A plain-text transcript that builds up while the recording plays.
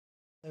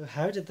So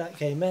how did that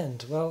game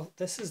end? Well,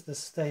 this is the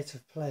state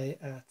of play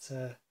at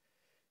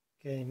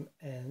game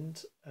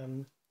end.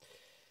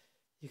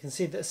 You can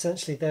see that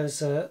essentially there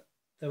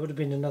would have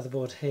been another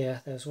board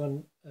here. There was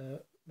one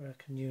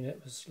American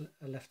unit was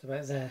left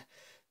about there.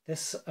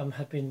 This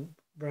had been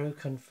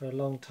broken for a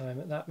long time,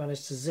 and that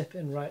managed to zip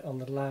in right on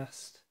the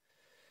last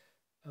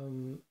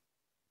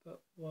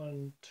but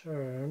one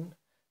turn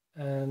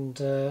and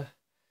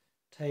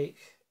take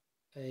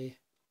a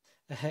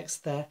hex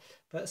there.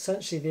 But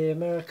essentially the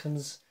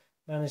Americans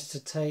managed to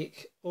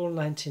take all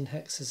 19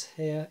 hexes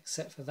here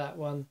except for that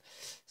one,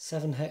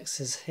 7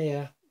 hexes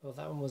here. Well,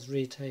 that one was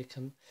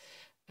retaken,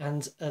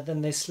 and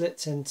then they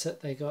slipped into,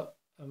 they got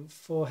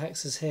 4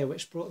 hexes here,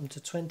 which brought them to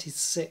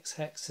 26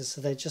 hexes, so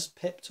they just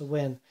pipped to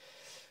win,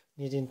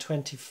 needing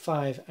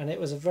 25. And it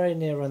was a very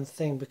near run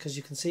thing, because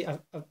you can see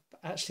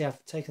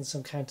I've taken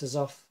some counters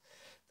off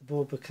the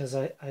board because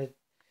I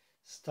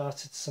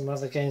started some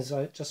other games.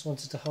 I just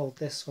wanted to hold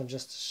this one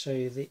just to show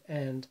you the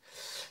end.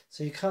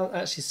 So you can't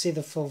actually see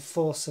the full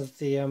force of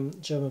the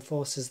German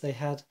forces. They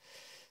had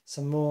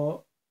some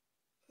more,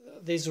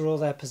 these are all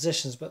their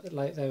positions, but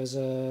like there was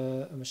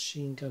a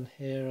machine gun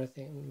here, I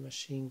think a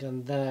machine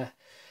gun there.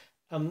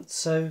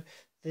 So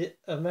the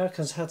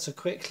Americans had to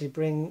quickly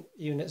bring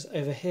units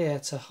over here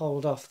to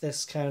hold off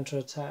this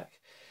counterattack,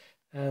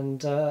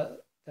 and their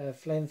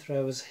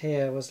flamethrowers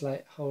here was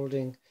like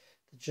holding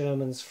the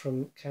Germans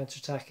from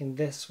counterattacking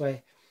this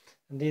way.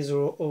 And these are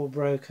all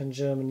broken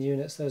German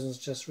units, those ones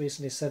just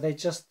recently. So the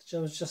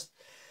Germans just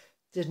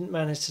didn't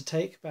manage to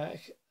take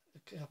back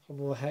a couple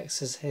more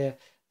hexes here.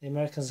 The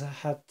Americans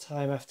had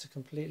time, after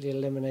completely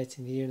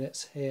eliminating the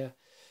units here,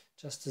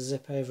 just to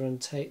zip over and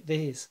take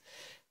these.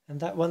 And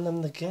that won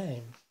them the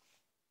game.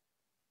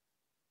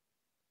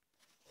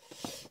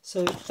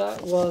 So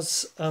that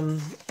was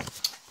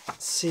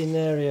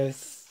scenario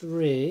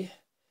 3,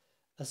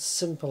 a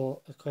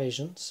simple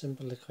equation.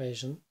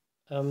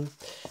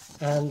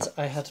 And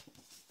I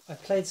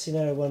played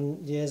scenario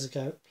 1 years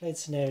ago, played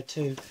scenario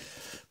 2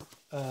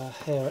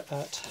 here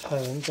at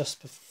home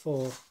just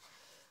before,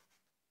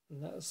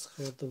 and that was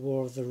called the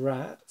War of the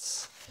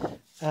Rats.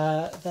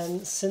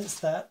 Then since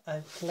that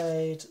I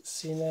played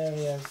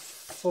scenario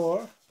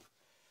 4,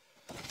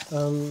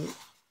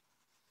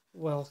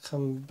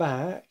 Welcome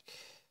Back.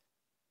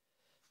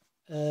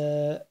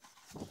 I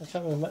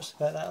can't remember much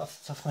about that off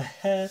the top of my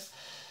head.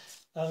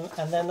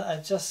 And then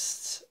I've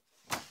just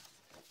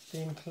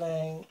been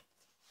playing,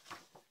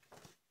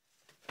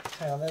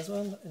 hang on, there's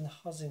one in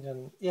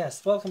Hosingen.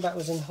 Yes, Welcome Back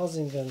was in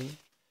Hosingen.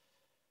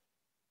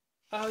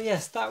 Oh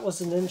yes, that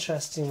was an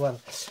interesting one.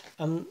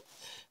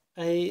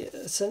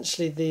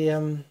 Essentially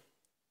the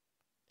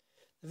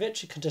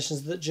victory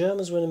conditions, that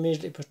Germans would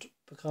immediately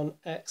become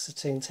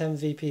exiting 10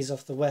 VPs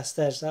off the west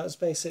edge. That was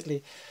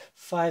basically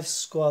 5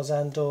 squads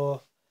and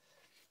or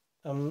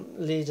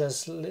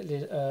leaders,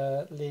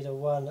 leader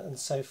 1 and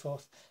so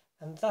forth.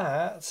 And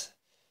that,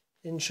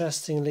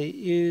 interestingly,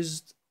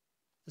 used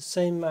the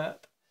same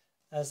map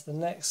as the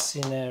next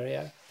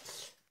scenario,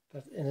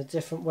 but in a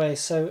different way.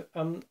 So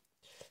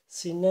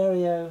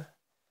scenario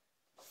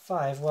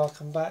 5,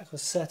 Welcome Back,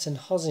 was set in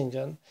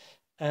Hosingen,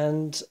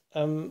 and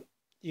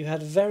you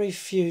had very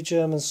few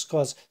German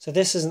squads. So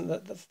this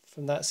isn't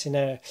from that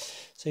scenario.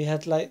 So you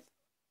had like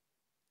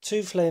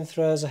 2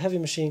 flamethrowers, a heavy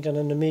machine gun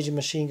and a medium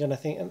machine gun, I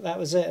think, and that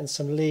was it, and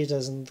some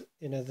leaders and,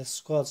 you know, the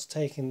squads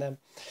taking them.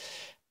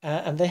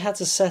 And they had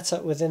to set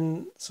up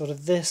within sort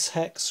of this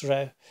hex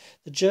row.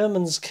 The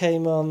Germans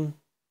came on,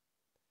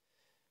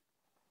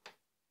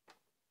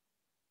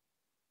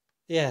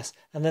 yes,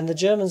 and then the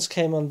Germans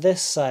came on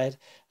this side,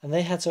 and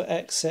they had to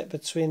exit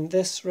between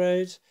this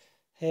road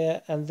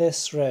here and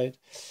this road.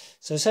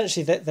 So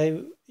essentially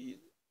they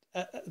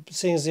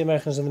seeing as the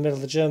Americans were in the middle,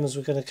 the Germans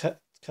were going to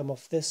come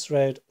off this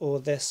road or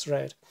this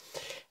road.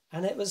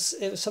 And it was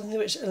something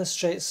which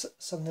illustrates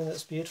something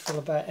that's beautiful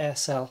about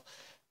ASL.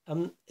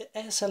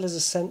 ASL is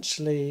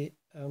essentially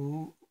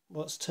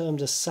what's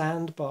termed a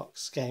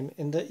sandbox game,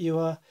 in that you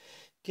are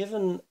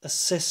given a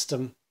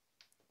system,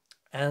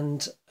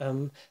 and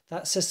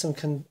that system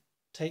can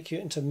take you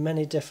into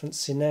many different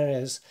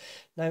scenarios.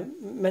 Now,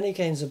 many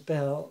games are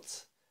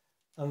built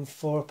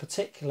for a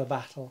particular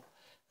battle,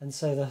 and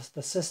so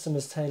the system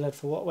is tailored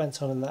for what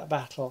went on in that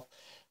battle,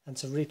 and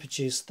to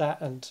reproduce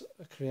that and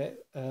create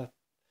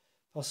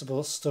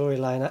possible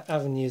storyline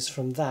avenues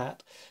from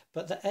that.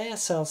 But the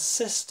ASL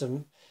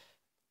system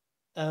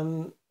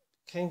can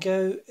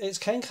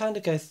kind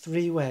of go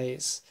 3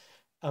 ways,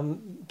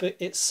 but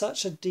it's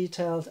such a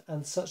detailed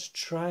and such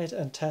tried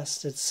and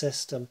tested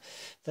system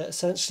that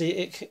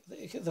essentially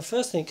the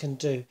first thing it can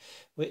do,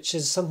 which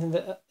is something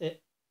that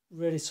it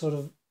really sort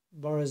of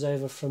borrows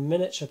over from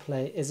miniature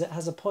play, is it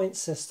has a point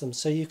system.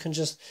 So you can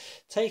just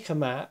take a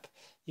map,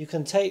 you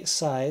can take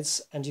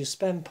sides, and you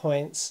spend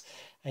points,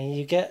 and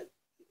you get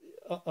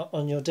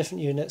on your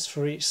different units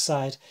for each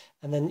side.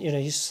 And then, you know,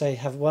 you say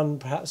have one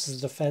perhaps as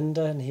a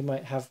defender, and he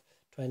might have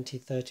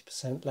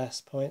 20-30%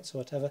 less points or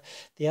whatever.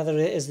 The other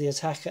is the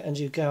attacker, and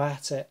you go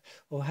at it,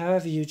 or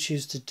however you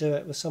choose to do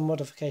it, with some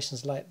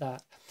modifications like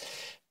that.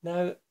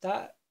 Now,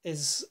 that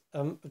is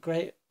a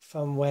great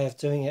fun way of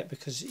doing it,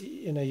 because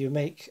you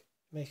make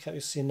up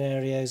your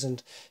scenarios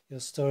and your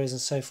stories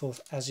and so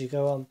forth as you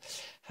go on.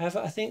 However,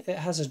 I think it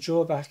has a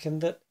drawback in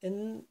that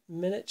in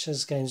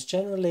miniatures games,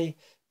 generally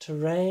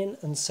terrain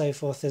and so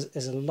forth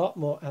is a lot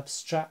more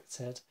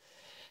abstracted,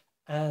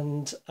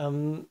 and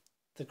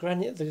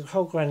the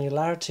whole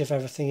granularity of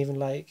everything, even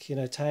like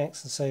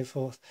tanks and so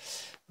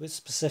forth, with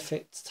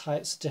specific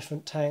types of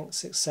different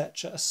tanks,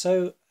 etc., are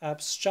so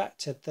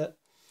abstracted that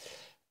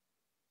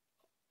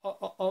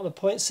on a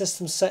point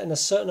system set in a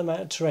certain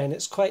amount of terrain,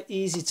 it's quite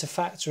easy to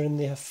factor in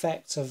the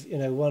effect of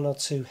one or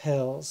two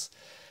hills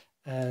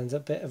and a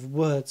bit of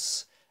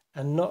woods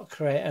and not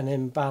create an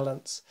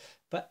imbalance.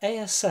 But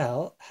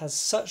ASL has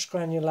such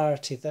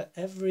granularity that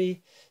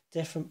every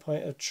different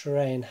point of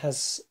terrain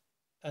has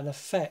an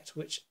effect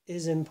which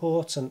is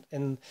important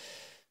in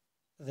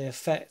the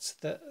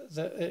effect that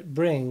it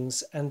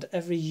brings, and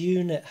every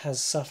unit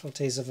has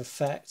subtleties of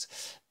effect,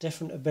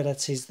 different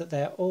abilities, that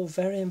they're all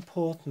very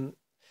important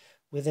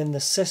within the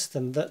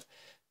system. That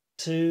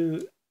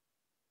to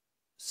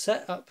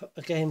set up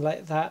a game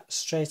like that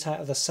straight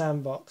out of the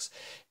sandbox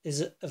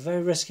is a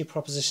very risky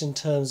proposition in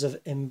terms of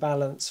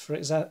imbalance. For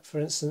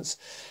instance,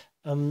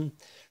 you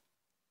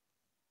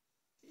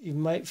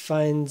might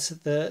find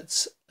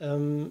that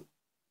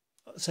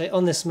say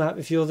on this map,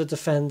 if you're the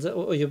defender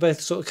or you're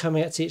both sort of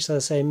coming at each other,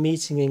 say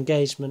meeting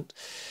engagement,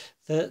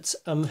 that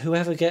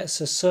whoever gets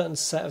a certain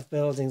set of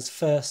buildings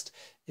first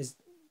is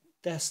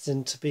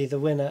destined to be the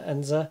winner.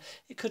 And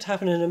it could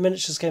happen in a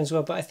miniatures game as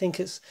well, but I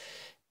think it's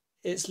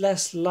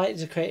less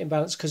likely to create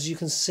imbalance because you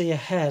can see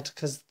ahead,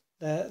 because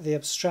the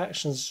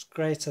abstraction's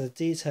greater, the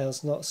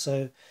detail's not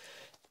so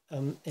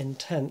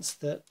intense,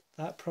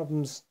 that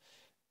problem's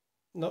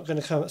not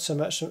going to come up so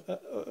much,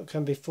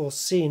 can be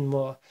foreseen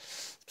more.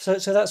 So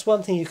that's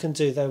one thing you can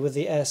do, though, with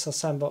the ASL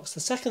sandbox.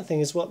 The second thing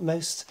is what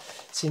most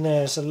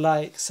scenarios are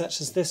like, such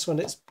as this one.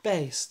 It's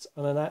based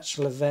on an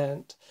actual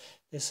event.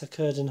 This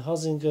occurred in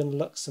Hosingen,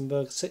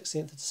 Luxembourg,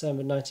 16th of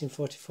December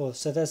 1944.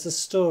 So there's the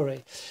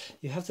story.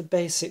 You have the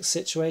basic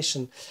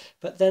situation,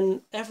 but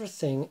then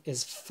everything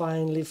is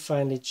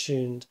finely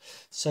tuned.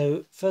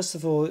 So first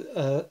of all,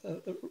 a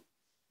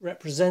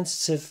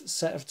representative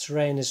set of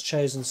terrain is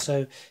chosen.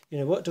 So,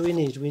 what do we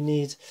need? We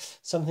need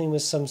something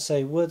with some,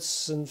 say,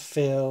 woods and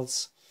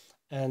fields,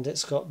 and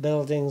it's got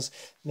buildings.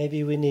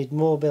 Maybe we need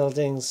more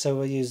buildings, so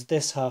we'll use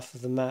this half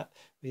of the map.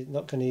 We're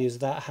not going to use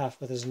that half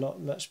where there's not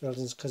much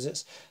buildings,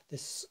 because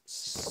this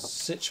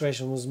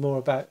situation was more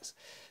about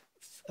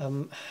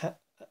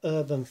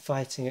urban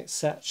fighting,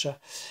 etc.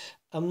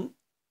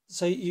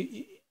 So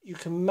you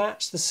can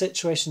match the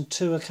situation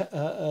to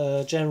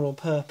a general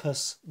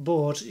purpose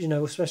board,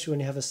 especially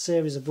when you have a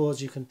series of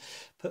boards. You can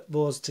put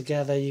boards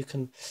together, you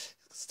can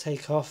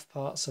take off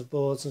parts of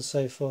boards and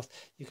so forth.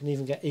 You can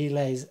even get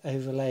overlays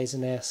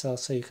in ASL,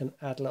 so you can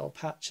add little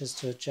patches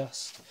to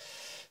adjust,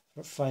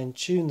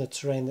 fine-tune the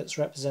terrain that's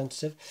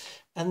representative.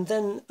 And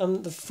then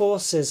the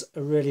forces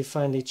are really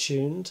finely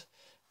tuned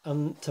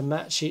to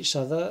match each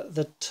other.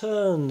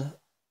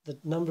 The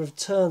number of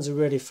turns are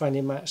really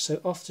finely matched, so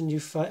often you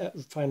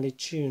finely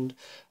tuned.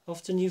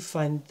 Often you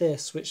find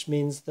this, which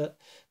means that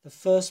the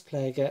first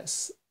player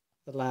gets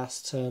the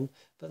last turn,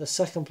 but the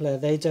second player,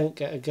 they don't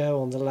get a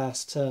go on the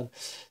last turn.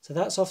 So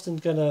that's often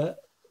going to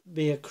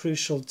be a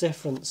crucial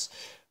difference.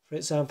 For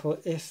example,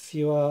 if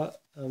you are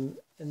in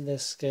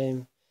this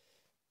game,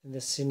 in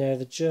this scenario,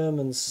 the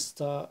Germans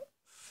start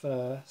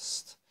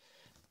first.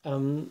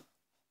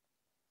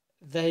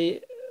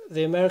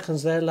 The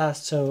Americans, their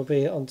last turn will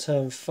be on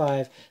turn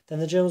 5. Then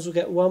the Germans will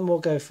get one more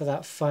go for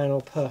that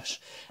final push,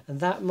 and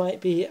that might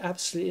be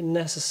absolutely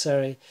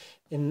necessary.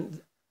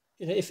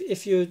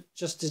 If you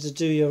just did to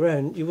do your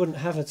own, you wouldn't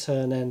have a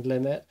turn end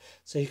limit,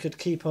 so you could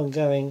keep on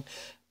going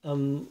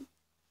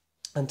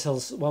until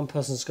one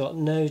person's got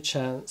no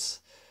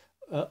chance.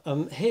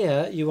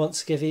 Here you want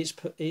to give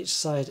each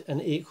side an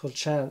equal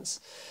chance.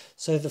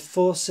 So the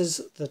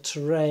forces, the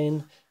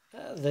terrain,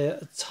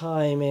 the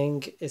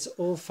timing is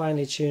all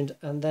finely tuned,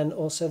 and then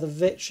also the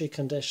victory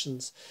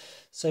conditions.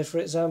 So for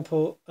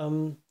example,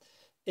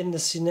 in the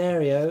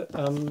scenario,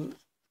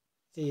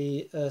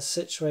 the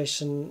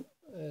situation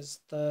is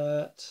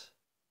that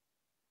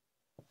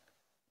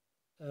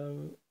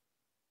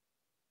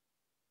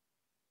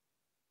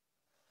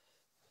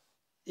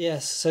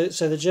yes, so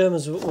the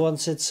Germans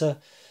wanted to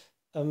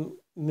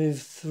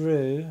move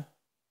through.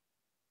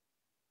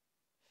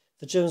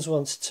 The Germans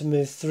wanted to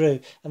move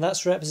through, and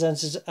that's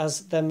represented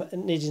as them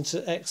needing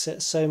to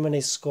exit so many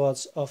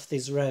squads off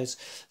these roads.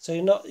 So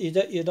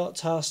you're not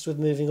tasked with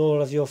moving all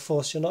of your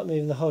force. You're not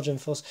moving the whole German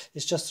force.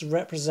 It's just a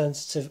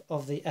representative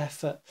of the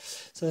effort.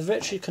 So the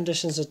victory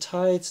conditions are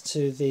tied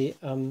to the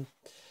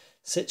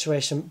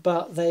situation,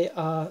 but they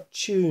are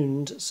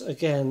tuned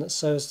again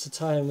so as to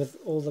tie in with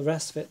all the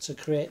rest of it to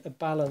create a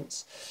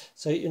balance.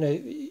 So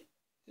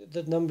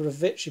the number of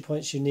victory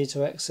points you need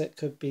to exit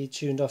could be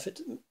tuned off. It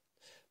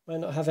might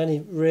not have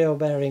any real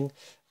bearing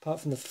apart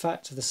from the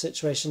fact of the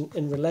situation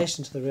in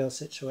relation to the real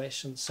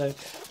situation. So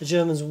the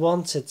Germans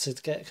wanted to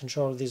get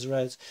control of these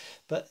roads,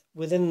 but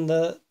within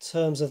the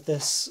terms of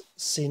this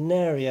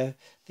scenario,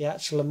 the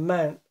actual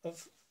amount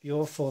of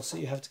your force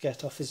that you have to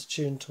get off is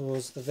tuned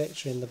towards the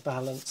victory and the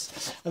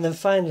balance. And then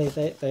finally,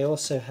 they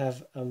also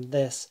have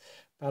this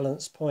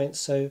balance point.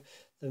 So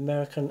the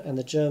American and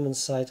the German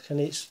side can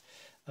each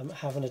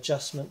have an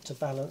adjustment to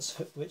balance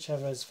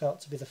whichever is felt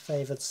to be the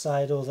favoured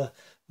side or the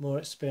more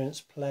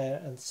experienced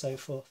player and so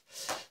forth.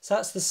 So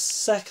that's the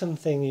second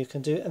thing you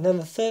can do. And then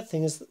the third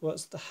thing is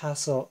what's the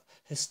hassle,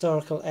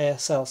 historical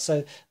ASL.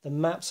 So the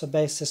maps are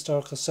based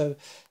historical, so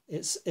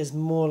it's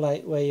more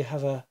like where you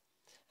have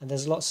and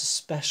there's lots of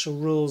special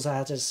rules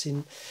added,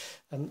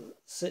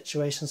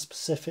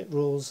 situation-specific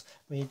rules.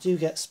 I mean, you do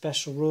get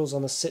special rules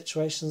on the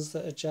situations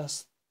that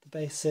adjust the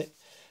basic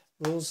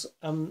rules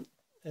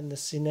in the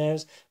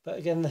scenarios. But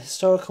again, the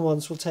historical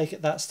ones will take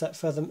it that step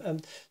further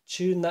and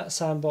tune that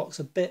sandbox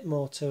a bit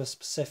more to a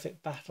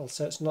specific battle.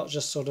 So it's not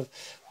just sort of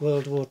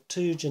World War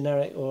II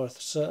generic or a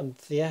certain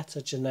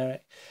theatre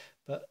generic,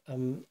 but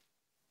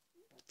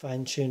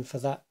fine-tuned for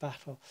that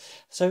battle.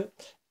 So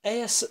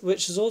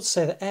which is all to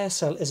say that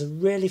ASL is a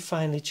really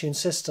finely tuned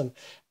system,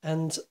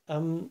 and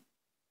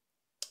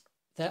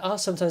there are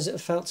sometimes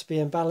it felt to be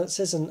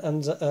imbalances,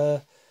 and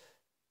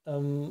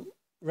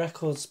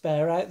records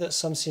bear out that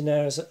some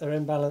scenarios are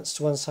imbalanced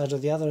to one side or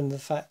the other, and the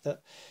fact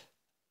that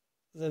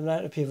the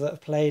amount of people that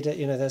have played it,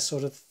 there's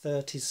sort of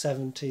 30,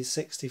 70,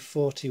 60,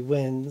 40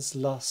 wins,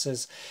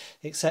 losses,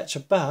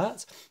 etc.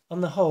 But on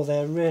the whole,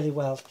 they're really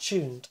well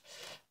tuned.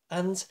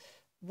 And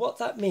what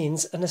that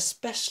means, and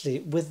especially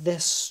with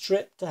this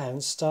stripped down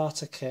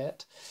starter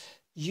kit,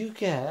 you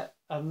get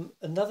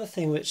another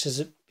thing which is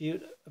a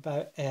beauty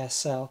about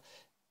ASL,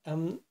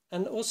 and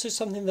also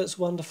something that's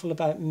wonderful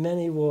about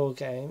many war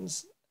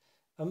games,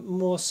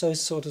 more so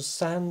sort of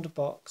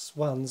sandbox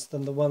ones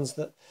than the ones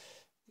that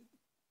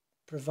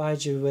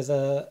provide you with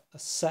a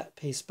set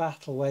piece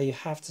battle where you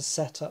have to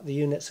set up the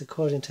units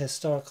according to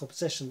historical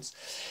positions.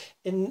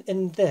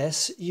 In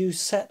this, you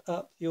set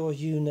up your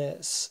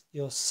units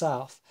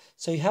yourself.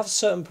 So you have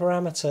certain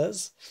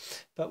parameters,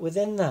 but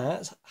within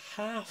that,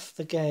 half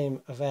the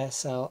game of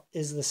ASL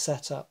is the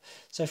setup.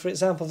 So for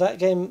example, that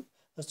game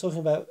I was talking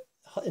about,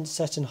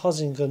 set in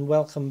Hosingen,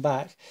 Welcome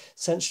Back,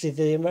 essentially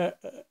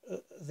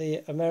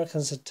the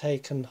Americans had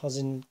taken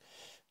Hosingen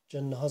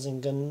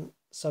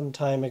some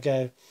time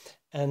ago,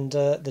 and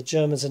the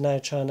Germans are now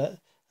trying to,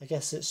 I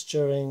guess it's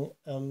during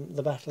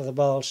the Battle of the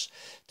Bulge,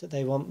 that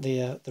they want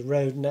the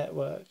road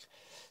network.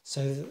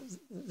 So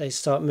they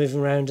start moving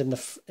around in the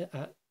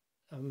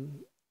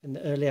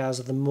early hours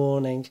of the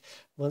morning.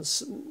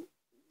 Once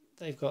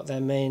they've got their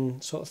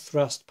main sort of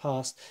thrust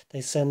past,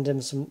 they send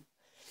in some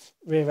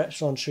rear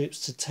echelon troops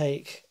to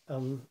take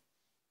the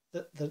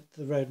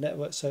road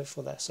network, so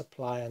for their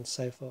supply and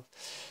so forth.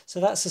 So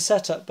that's the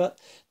setup. But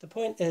the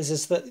point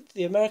is that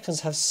the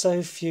Americans have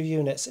so few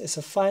units. It's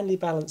a finely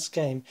balanced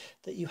game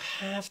that you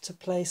have to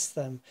place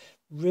them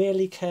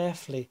really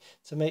carefully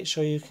to make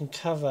sure you can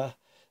cover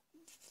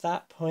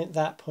that point,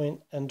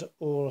 and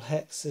all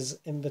hexes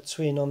in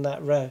between on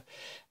that row.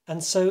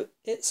 And so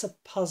it's a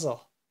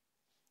puzzle.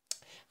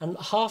 And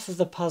half of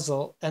the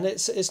puzzle, and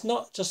it's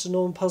not just a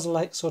normal puzzle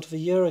like sort of a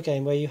Euro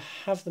game where you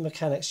have the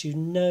mechanics, you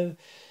know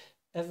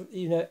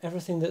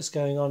everything that's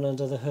going on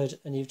under the hood,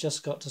 and you've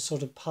just got to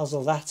sort of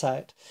puzzle that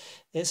out.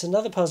 It's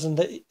another puzzle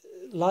that,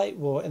 like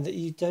war, in that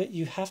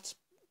you have to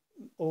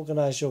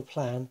organise your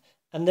plan,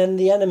 and then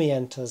the enemy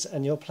enters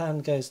and your plan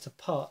goes to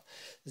pot,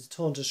 is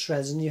torn to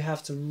shreds, and you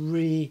have to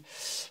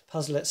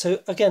re-puzzle it. So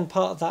again,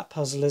 part of that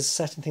puzzle is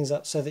setting things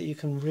up so that you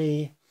can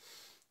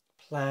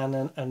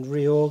re-plan and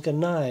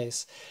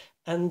reorganise.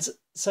 And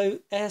so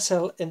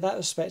ASL in that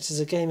respect is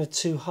a game of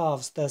two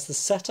halves. There's the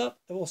setup,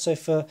 also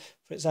for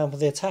example,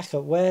 the attacker.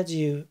 Where do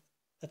you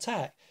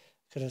attack?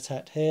 Could have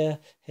attacked here,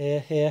 here,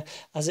 here.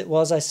 As it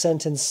was, I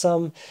sent in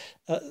some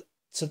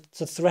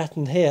to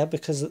threaten here,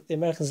 because the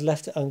Americans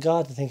left it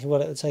unguarded, thinking,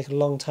 well, it would take a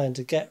long time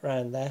to get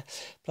round there.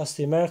 Plus,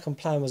 the American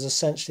plan was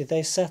essentially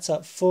they set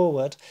up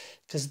forward,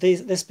 because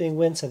this being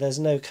winter, there's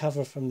no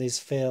cover from these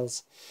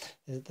fields.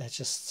 They're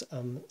just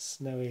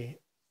snowy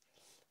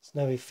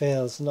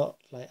fields, not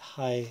like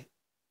high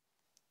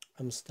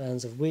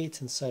stands of wheat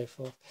and so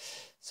forth.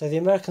 So the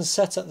Americans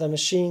set up their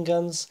machine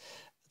guns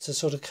to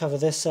sort of cover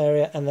this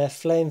area, and their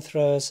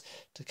flamethrowers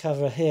to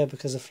cover here,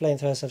 because the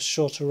flamethrowers have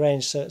shorter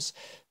range. So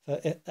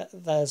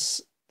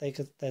there's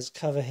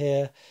cover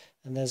here,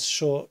 and there's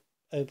short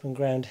open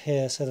ground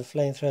here. So the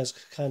flamethrowers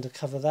could kind of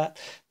cover that.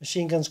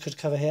 Machine guns could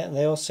cover here, and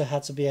they also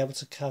had to be able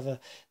to cover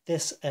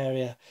this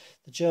area.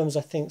 The Germans,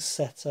 I think,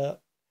 set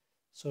up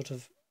sort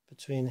of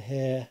between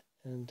here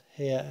and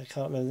here. I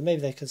can't remember.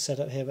 Maybe they could set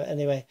up here, but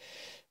anyway,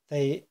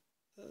 it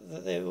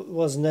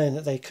was known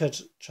that they could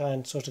try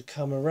and sort of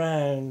come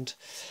around,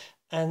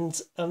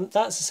 and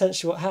that's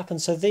essentially what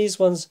happened. So these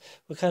ones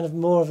were kind of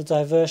more of a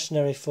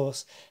diversionary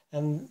force,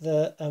 and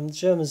the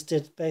Germans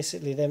did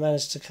basically, they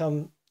managed to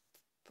come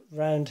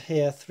round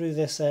here through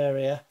this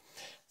area,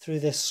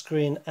 through this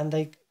screen, and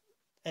they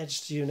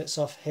edged units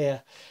off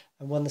here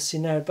and won the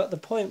scenario. But the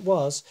point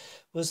was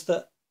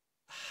that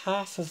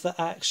half of the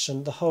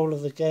action, the whole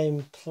of the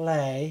game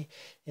play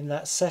in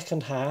that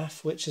second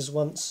half, which is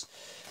once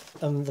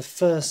the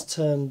first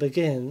turn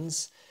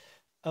begins,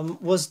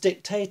 was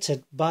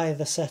dictated by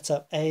the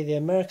setup, A, the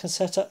American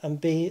setup, and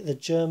B, the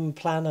German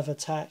plan of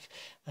attack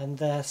and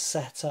their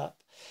setup.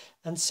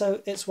 And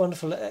so it's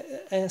wonderful.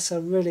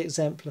 ASL really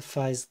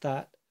exemplifies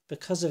that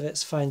because of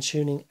its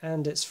fine-tuning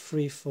and its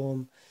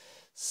free-form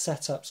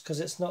setups, because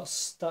it's not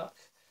stuck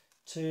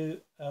to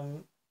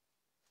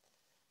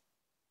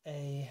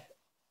I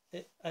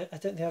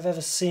don't think I've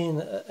ever seen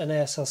an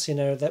ASL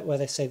scenario where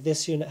they say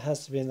this unit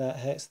has to be in that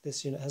hex,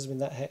 this unit has to be in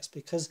that hex,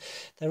 because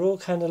they're all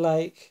kind of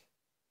like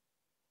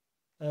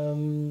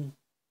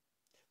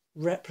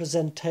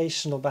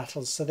representational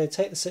battles. So they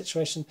take the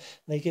situation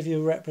and they give you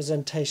a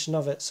representation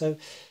of it. So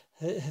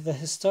the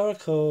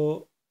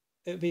historical,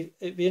 it'd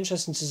be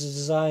interesting to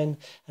design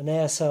an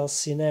ASL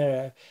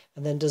scenario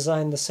and then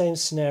design the same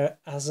scenario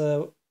as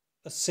a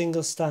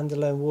single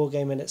standalone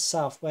wargame in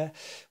itself, where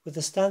with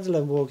the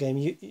standalone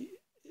wargame,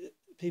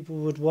 people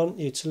would want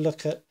you to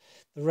look at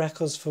the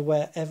records for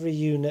where every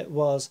unit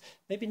was.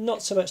 Maybe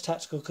not so much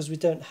tactical because we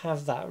don't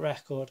have that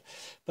record,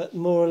 but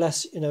more or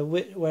less,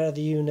 where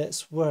the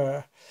units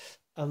were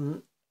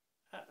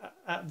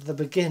at the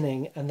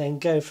beginning and then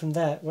go from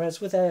there. Whereas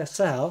with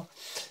ASL,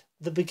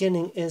 the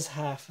beginning is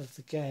half of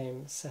the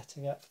game,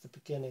 setting up for the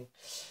beginning.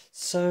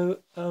 So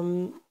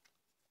I'm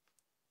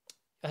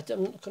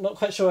not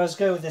quite sure where I was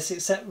going with this,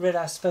 except really,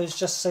 I suppose,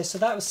 just to say, so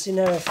that was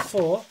scenario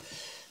 4.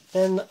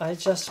 Then I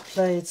just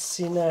played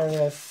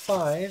scenario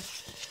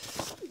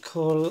 5,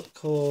 called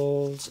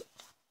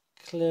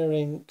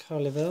Clearing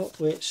Colleyville,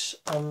 which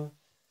I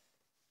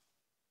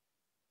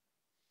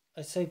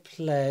say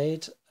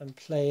played and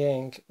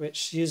playing,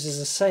 which uses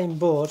the same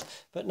board,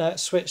 but now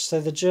it's switched. So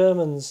the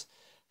Germans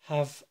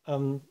have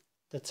the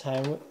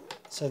town,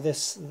 so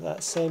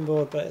that same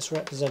board, but it's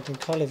representing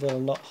Colleyville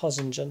and not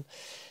Hosingen,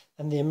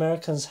 and the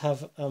Americans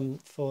have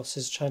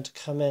forces trying to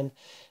come in.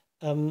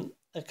 And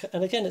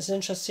again, it's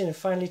interesting,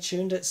 finely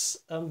tuned. It's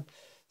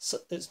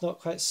not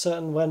quite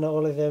certain when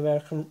all of the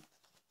American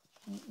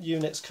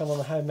units come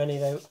on, how many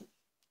it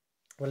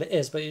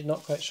is, but you're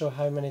not quite sure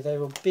how many they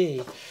will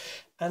be.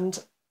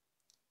 And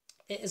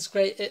it is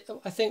great.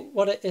 I think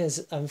what it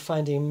is, I'm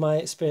finding my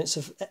experience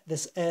of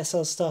this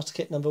ASL starter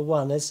kit number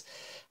 1 is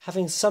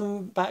having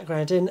some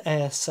background in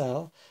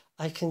ASL.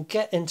 I can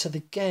get into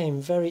the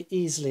game very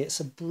easily. It's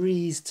a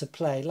breeze to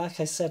play. Like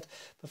I said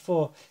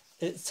before,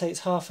 it takes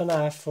half an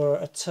hour for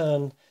a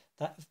turn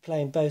that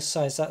playing both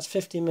sides. That's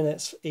 50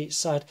 minutes each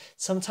side.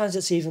 Sometimes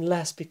it's even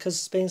less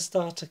because being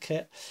starter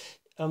kit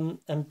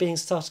and being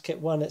starter kit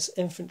 1, it's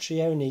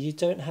infantry only. You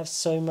don't have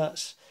so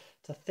much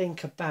to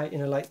think about,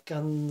 like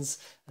guns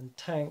and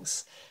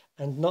tanks,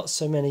 and not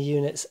so many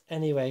units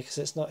anyway because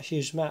it's not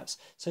huge maps.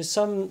 So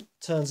some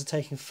turns are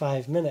taking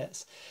 5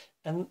 minutes.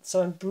 And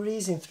so I'm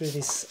breezing through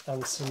these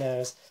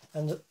scenarios,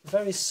 and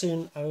very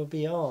soon I will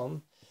be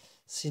on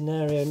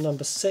scenario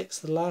number 6,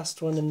 the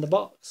last one in the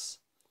box,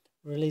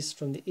 Released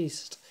from the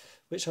East,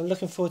 which I'm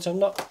looking forward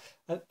to.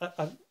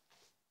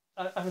 I'm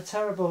a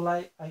terrible,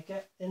 I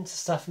get into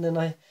stuff and then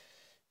I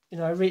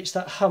reach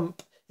that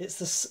hump. It's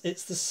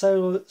the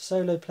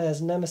solo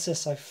player's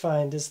nemesis, I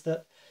find, is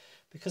that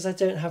because I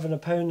don't have an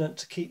opponent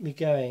to keep me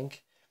going,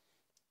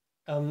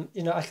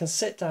 I can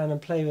sit down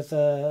and play with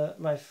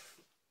my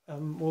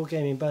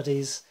wargaming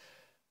buddies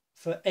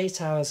for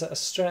 8 hours at a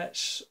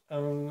stretch,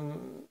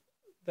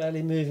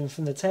 barely moving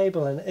from the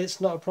table, and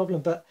it's not a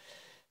problem. But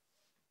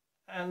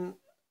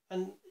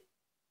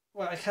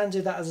well, I can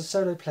do that as a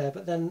solo player,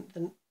 but then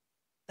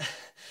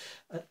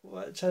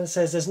what I'm trying to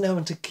say is there's no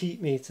one to keep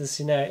me to the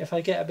scenario. If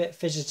I get a bit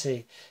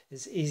fidgety,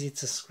 it's easy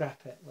to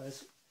scrap it.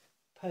 Whereas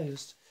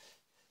opposed,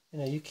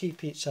 you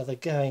keep each other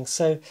going.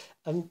 So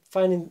I'm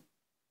finding,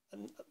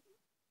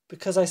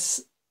 because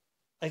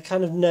I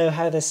kind of know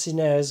how this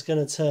scenario is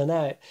going to turn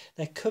out,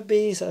 there could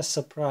be a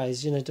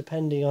surprise,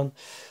 depending on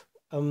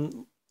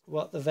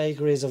what the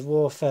vagaries of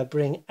warfare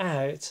bring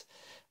out,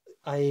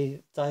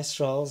 i.e. dice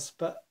rolls.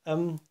 But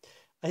I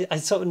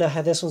sort of know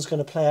how this one's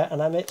going to play out,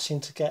 and I'm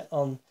itching to get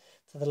on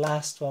to the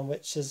last one,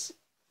 which is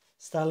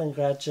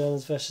Stalingrad,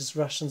 Germans versus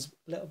Russians.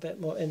 A little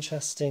bit more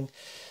interesting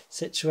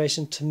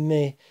situation to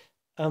me.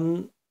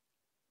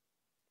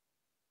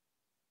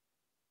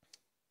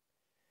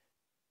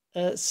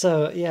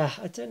 So yeah,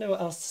 I don't know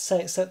what else to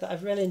say except that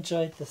I've really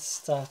enjoyed the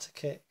starter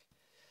kit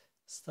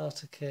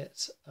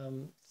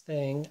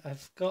thing.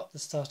 I've got the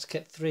starter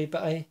kit 3,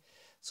 but I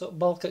sort of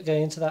bulk at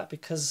going into that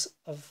because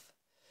of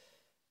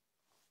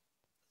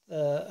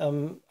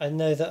I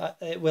know that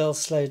it will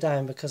slow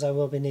down because I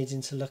will be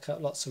needing to look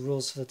up lots of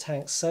rules for the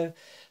tanks. So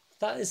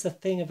that is the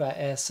thing about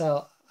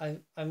ASL.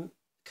 I'm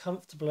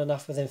comfortable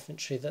enough with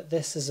infantry that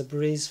this is a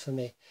breeze for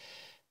me.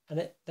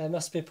 And there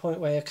must be a point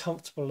where you're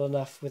comfortable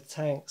enough with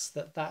tanks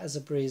that is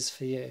a breeze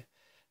for you.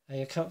 And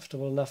you're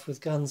comfortable enough with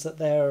guns that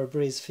they are a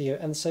breeze for you.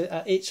 And so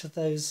at each of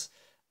those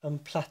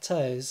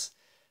plateaus,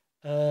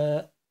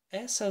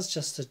 ASL's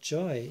just a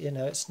joy.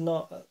 It's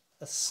not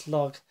a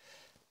slog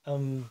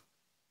that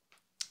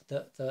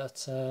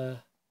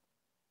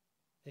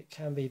it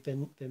can be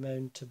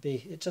bemoaned to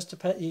be. It just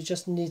depends. You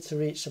just need to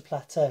reach the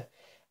plateau,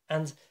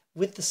 and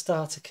with the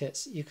starter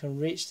kits, you can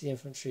reach the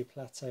infantry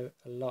plateau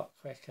a lot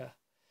quicker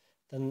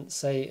than,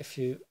 say, if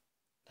you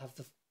have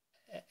the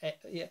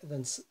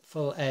than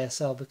full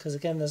ASL, because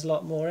again, there's a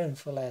lot more in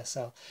full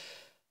ASL.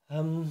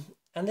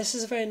 And this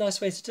is a very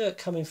nice way to do it,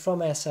 coming from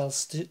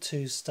ASL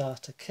to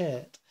starter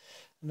kit.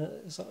 And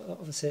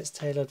obviously, it's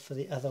tailored for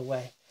the other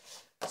way.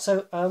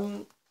 So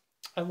I'm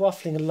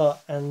waffling a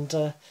lot, and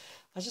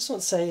I just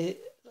want to say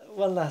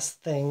one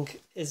last thing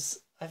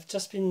is I've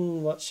just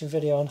been watching a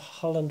video on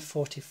Holland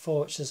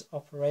 44, which is an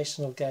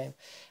operational game,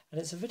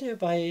 and it's a video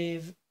by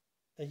a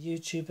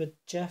YouTuber,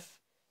 Jeff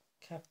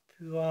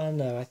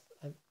Capuano.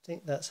 I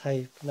think that's how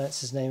you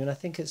pronounce his name, and I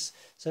think it's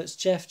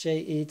Jeff,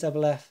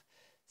 JEFFCAP,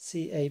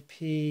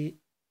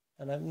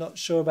 and I'm not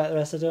sure about the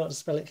rest. I don't want to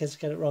spell it in case I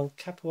get it wrong.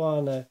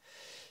 Capuano,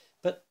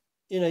 but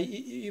you know,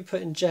 you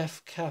put in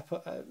Jeff Cap,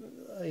 I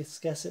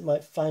guess it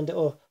might find it,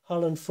 or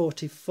Holland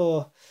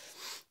 44,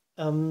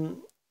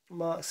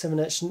 Mark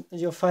Simonich, and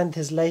you'll find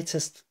his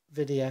latest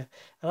video,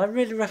 and I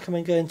really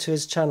recommend going to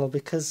his channel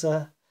because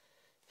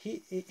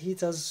he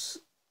does.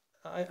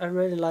 I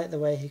really like the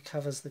way he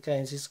covers the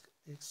games. He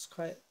has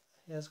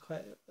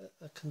quite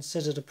a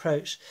considered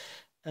approach,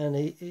 and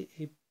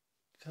he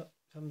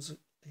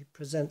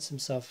presents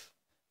himself.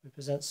 He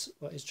presents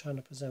what he's trying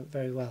to present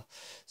very well.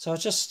 So I'll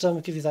just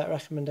give you that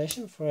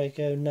recommendation before I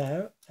go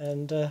now,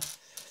 and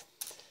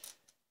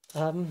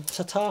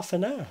ta-ta for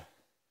now.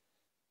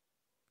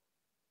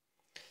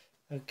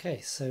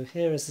 Okay, so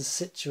here is the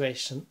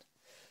situation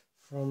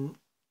from.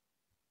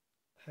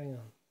 Hang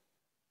on.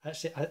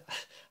 Actually,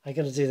 I'm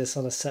going to do this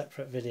on a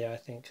separate video, I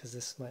think, because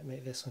this might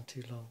make this one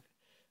too long.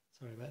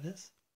 Sorry about this.